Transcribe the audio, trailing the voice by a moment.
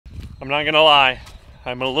I'm not gonna lie,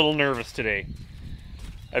 I'm a little nervous today.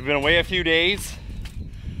 I've been away a few days.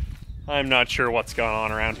 I'm not sure what's going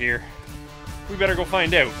on around here. We better go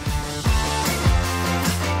find out.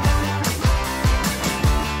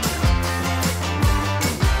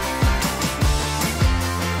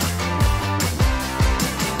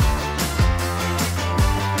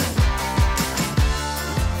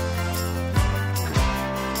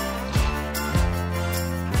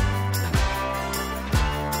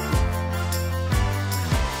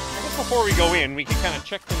 Before we go in, we can kind of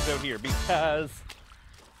check things out here because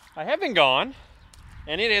I have been gone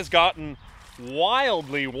and it has gotten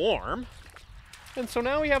wildly warm, and so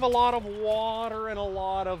now we have a lot of water and a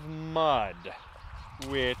lot of mud,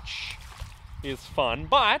 which is fun,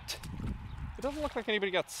 but it doesn't look like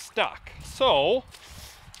anybody got stuck. So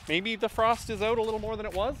maybe the frost is out a little more than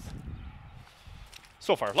it was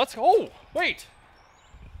so far. Oh, wait,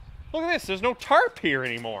 look at this, there's no tarp here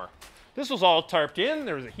anymore. This was all tarped in.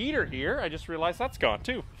 There was a heater here. I just realized that's gone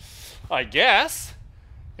too. I guess,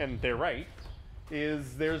 and they're right,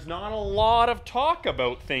 is there's not a lot of talk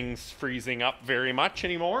about things freezing up very much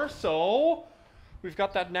anymore. So we've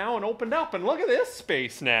got that now and opened up. And look at this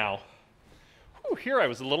space now. Whew, here I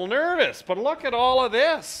was a little nervous, but look at all of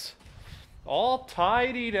this. All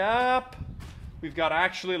tidied up. We've got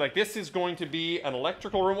actually, like, this is going to be an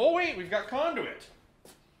electrical room. Oh wait, we've got conduit.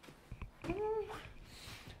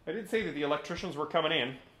 I did say that the electricians were coming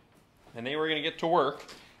in and they were going to get to work.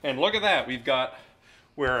 And look at that. We've got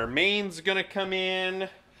where our main's going to come in.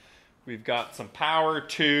 We've got some power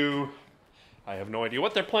to, I have no idea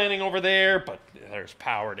what they're planning over there, but there's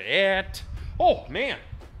power to it. Oh man,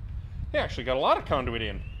 they actually got a lot of conduit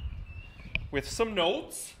in with some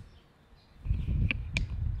notes.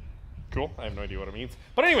 Cool. I have no idea what it means.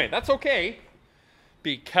 But anyway, that's okay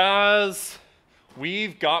because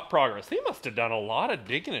we've got progress. They must have done a lot of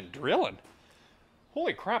digging and drilling.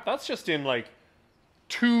 Holy crap, that's just in like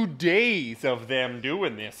 2 days of them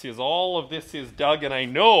doing this. All of this is dug, and I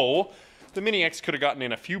know the Mini X could have gotten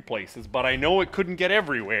in a few places, but I know it couldn't get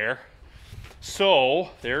everywhere. So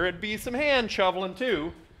there would be some hand shoveling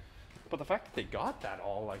too. But the fact that they got that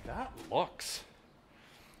all like that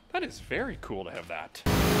that is very cool to have that.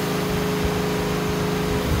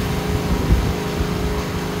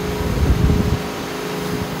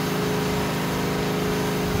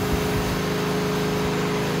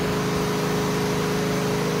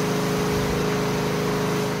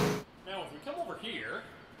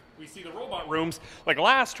 We see the robot rooms. Like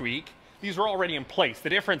last week, these were already in place.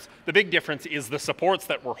 The big difference is the supports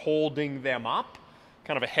that were holding them up,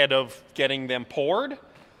 kind of ahead of getting them poured,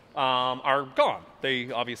 are gone.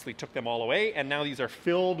 They obviously took them all away, and now these are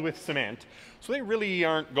filled with cement, so they really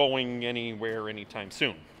aren't going anywhere anytime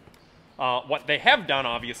soon. What they have done,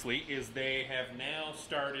 obviously, is they have now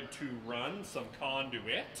started to run some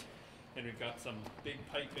conduit, and we've got some big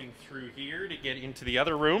piping through here to get into the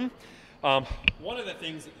other room. One of the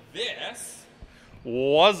things, this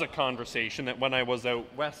was a conversation that when I was out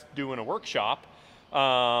west doing a workshop,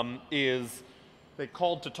 is they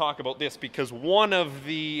called to talk about this because one of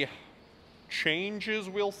the changes,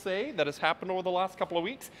 we'll say, that has happened over the last couple of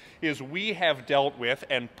weeks is we have dealt with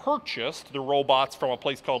and purchased the robots from a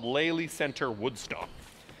place called Lely Center Woodstock.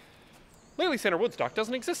 Lely Center Woodstock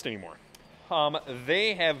doesn't exist anymore.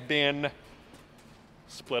 They have been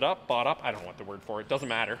split up, bought up, I don't know what the word for it, doesn't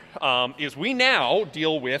matter, is we now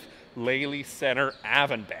deal with Lely Center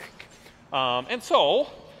Avonbank. And so,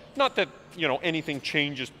 not that, you know, anything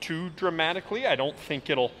changes too dramatically, I don't think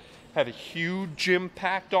it'll have a huge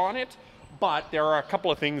impact on it, but there are a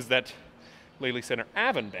couple of things that Lely Center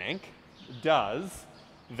Avonbank does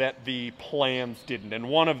that the plans didn't. And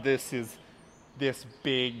one of this is this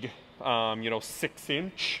big,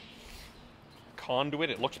 6-inch conduit.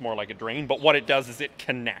 It looks more like a drain, but what it does is it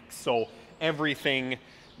connects. So everything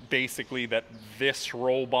basically that this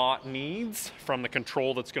robot needs from the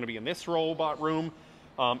control that's going to be in this robot room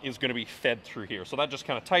is going to be fed through here. So that just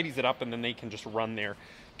kind of tidies it up, and then they can just run their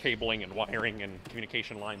cabling and wiring and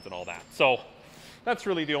communication lines and all that. So that's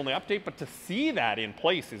really the only update, but to see that in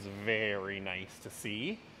place is very nice to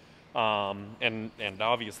see, and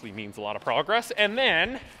obviously means a lot of progress. And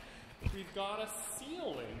then we've got a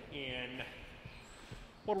ceiling in,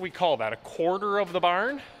 what do we call that, a quarter of the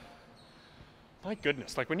barn? My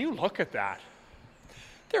goodness, like when you look at that,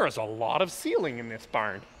 there is a lot of ceiling in this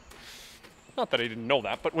barn. Not that I didn't know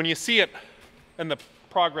that, but when you see it and the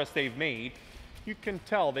progress they've made, you can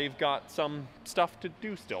tell they've got some stuff to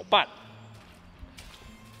do still. But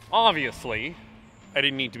obviously, I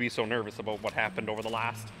didn't need to be so nervous about what happened over the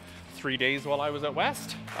last 3 days while I was out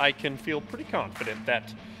west. I can feel pretty confident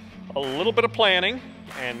that a little bit of planning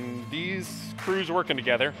and these crews working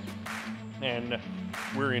together, and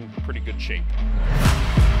we're in pretty good shape.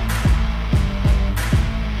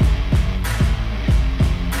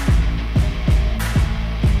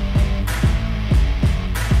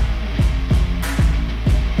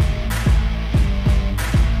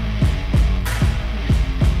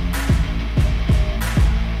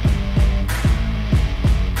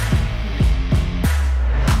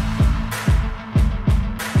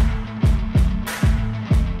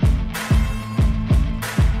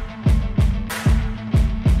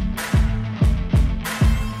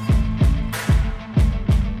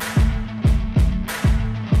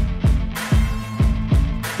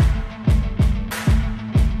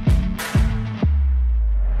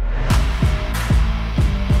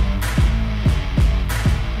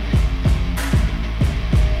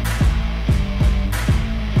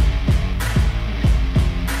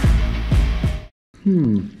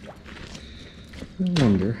 I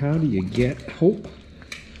wonder, how do you get hope?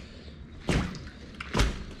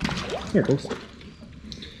 There it goes.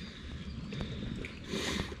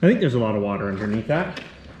 I think there's a lot of water underneath that.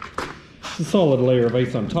 It's a solid layer of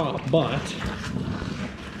ice on top, but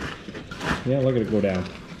yeah, look at it go down.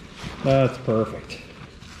 That's perfect.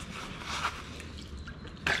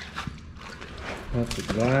 That's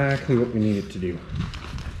exactly what we need it to do.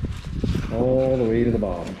 All the way to the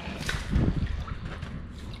bottom.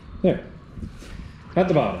 There. At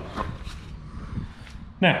the bottom.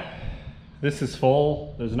 Now, this is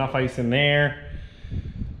full. There's enough ice in there.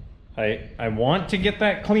 I want to get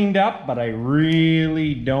that cleaned up, but I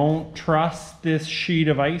really don't trust this sheet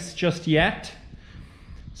of ice just yet.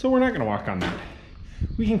 So we're not going to walk on that.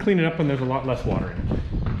 We can clean it up when there's a lot less water in it.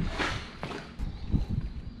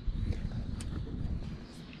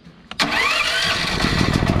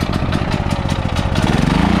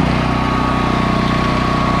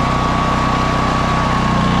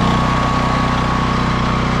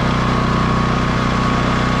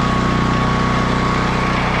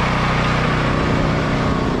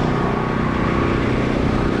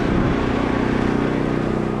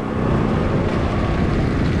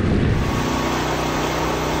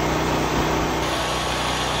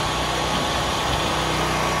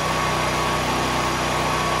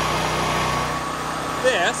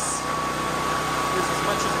 This is as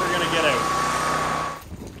much as we're going to get out.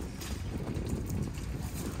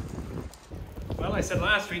 Well, I said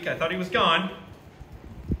last week I thought he was gone.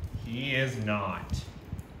 He is not.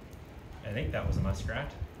 I think that was a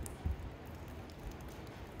muskrat.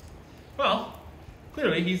 Well,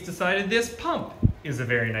 clearly he's decided this pump is a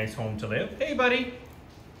very nice home to live. Hey, buddy.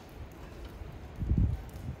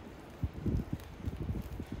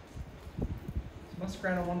 Is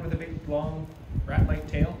muskrat a one with a big, long, rat-like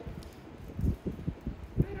tail?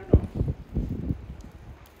 I don't know.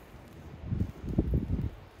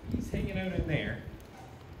 He's hanging out in there.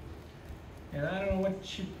 And I don't know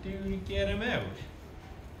what you do to get him out.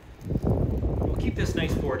 We'll keep this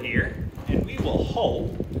nice board here, and we will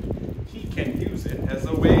hope he can use it as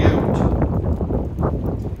a way out.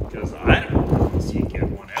 Because I don't know if you get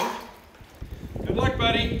one out. Good luck,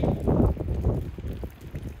 buddy.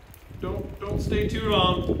 Don't stay too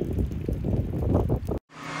long.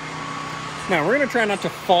 Now we're going to try not to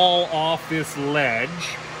fall off this ledge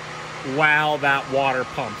while that water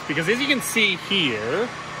pumps, because as you can see here,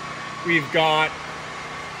 we've got,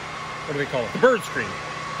 what do they call it? The bird screen.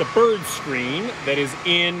 The bird screen that is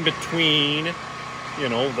in between, you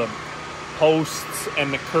know, the posts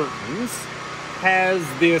and the curtains has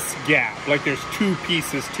this gap. Like there's two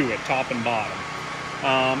pieces to it, top and bottom.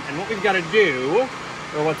 And what we've got to do,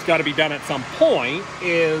 or what's got to be done at some point,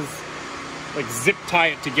 is like zip tie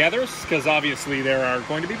it together, because obviously there are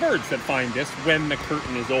going to be birds that find this when the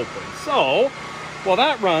curtain is open. So while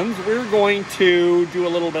that runs, we're going to do a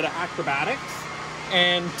little bit of acrobatics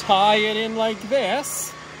and tie it in like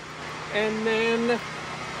this, and then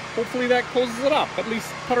hopefully that closes it up. At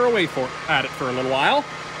least put her away at it for a little while.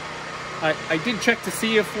 I did check to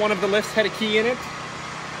see if one of the lifts had a key in it.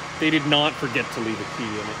 They did not forget to leave a key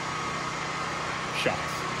in it. Shucks.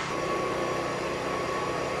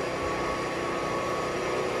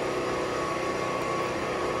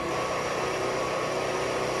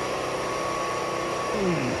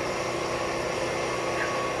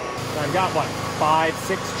 So I've got, what, 5,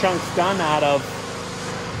 6 chunks done out of,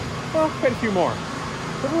 well, quite a few more.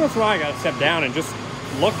 Every once in a while I gotta step down and just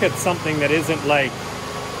look at something that isn't like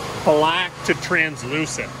black to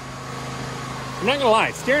translucent. I'm not gonna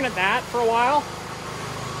lie, staring at that for a while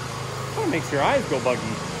kind of makes your eyes go buggy.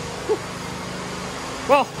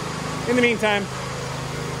 Well, in the meantime,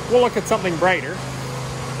 we'll look at something brighter.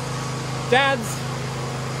 Dad's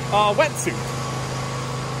wetsuit.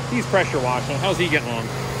 He's pressure washing. How's he getting on?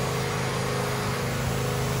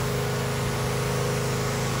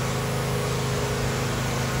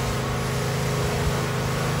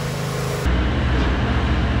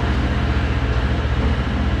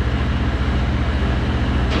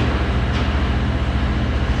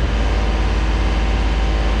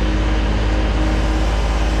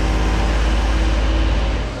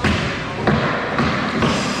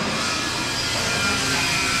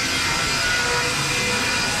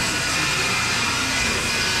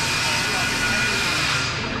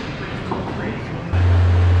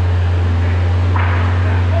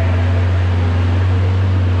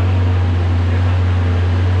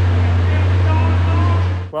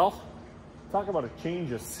 Well, talk about a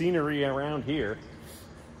change of scenery around here.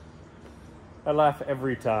 I laugh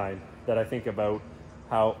every time that I think about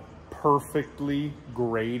how perfectly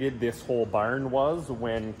graded this whole barn was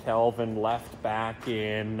when Calvin left back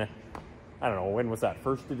in, I don't know, when was that?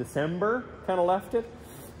 1st of December, kind of left it.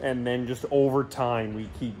 And then just over time, we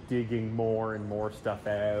keep digging more and more stuff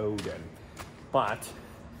out. But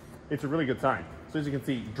it's a really good sign. So as you can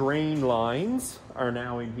see, drain lines are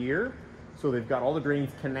now in here. So they've got all the drains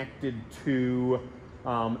connected to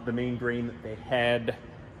the main drain that they had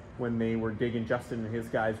when they were digging. Justin and his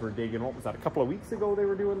guys were digging, what was that, a couple of weeks ago they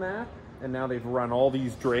were doing that? And now they've run all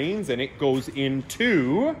these drains and it goes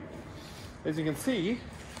into, as you can see,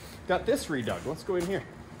 got this redug. Let's go in here.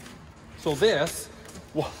 So this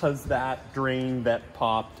was that drain that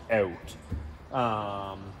popped out,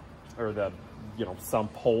 or the, you know,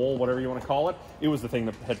 sump hole, whatever you want to call it. It was the thing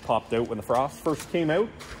that had popped out when the frost first came out.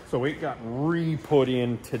 So it got re-put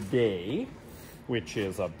in today, which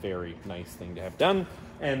is a very nice thing to have done.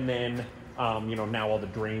 And then, you know, now all the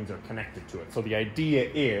drains are connected to it. So the idea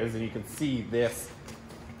is, and you can see this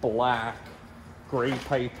black gray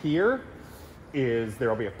pipe here, is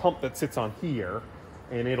there'll be a pump that sits on here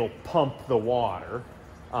and it'll pump the water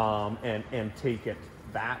and take it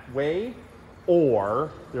that way.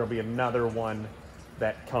 Or there'll be another one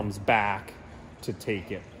that comes back to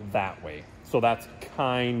take it that way. So that's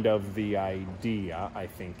kind of the idea, I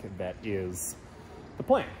think, that is the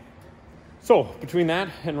plan. So between that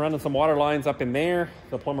and running some water lines up in there,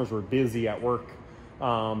 the plumbers were busy at work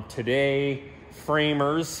today.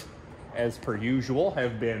 Framers, as per usual,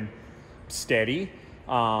 have been steady.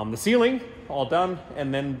 The ceiling, all done,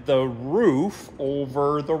 and then the roof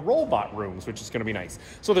over the robot rooms, which is going to be nice.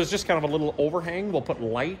 So there's just kind of a little overhang. We'll put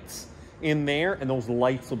lights in there, and those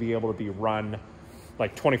lights will be able to be run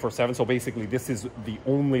like 24/7. So basically, this is the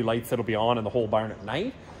only lights that'll be on in the whole barn at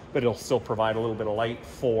night, but it'll still provide a little bit of light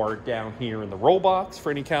for down here in the robots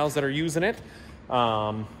for any cows that are using it.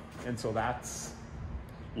 And so that's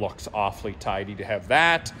looks awfully tidy to have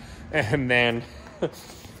that. And then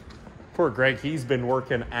poor Greg, he's been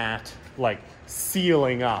working at like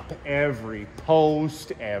sealing up every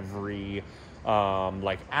post, every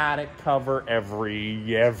like attic cover,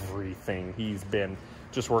 everything. He's been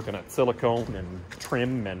just working at silicone and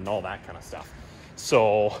trim and all that kind of stuff.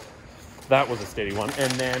 So that was a steady one.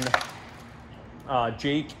 And then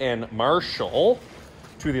Jake and Marshall,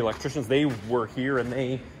 two of the electricians, they were here and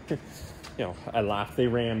they, you know, I laughed. They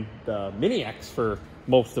ran the Mini X for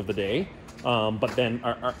most of the day. But then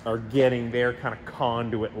are getting their kind of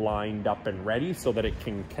conduit lined up and ready so that it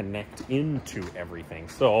can connect into everything.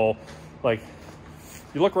 So, like,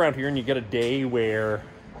 you look around here and you get a day where,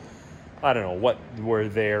 I don't know, what were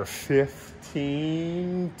there,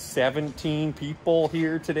 15, 17 people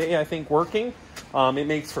here today, I think, working. It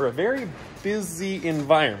makes for a very busy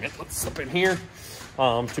environment. Let's slip in here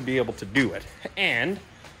to be able to do it. And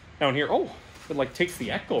down here, oh, it like takes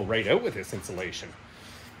the echo right out with this insulation.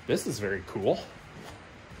 This is very cool.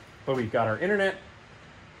 But we've got our internet,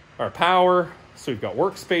 our power, so we've got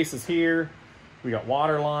workspaces here. We got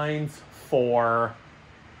water lines for,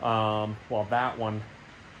 well, that one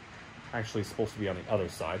actually is supposed to be on the other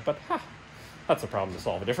side, but that's a problem to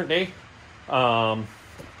solve a different day. And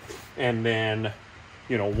then,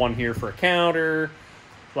 you know, one here for a counter.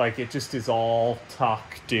 Like, it just is all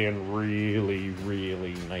tucked in really,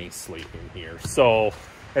 really nicely in here. So,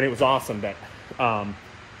 and it was awesome that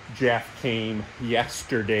Jeff came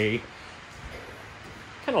yesterday,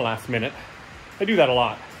 kind of last minute. I do that a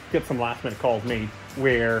lot, get some last minute calls made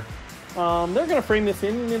where they're gonna frame this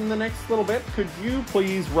in the next little bit. Could you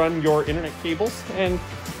please run your internet cables? And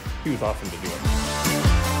he was awesome to do it.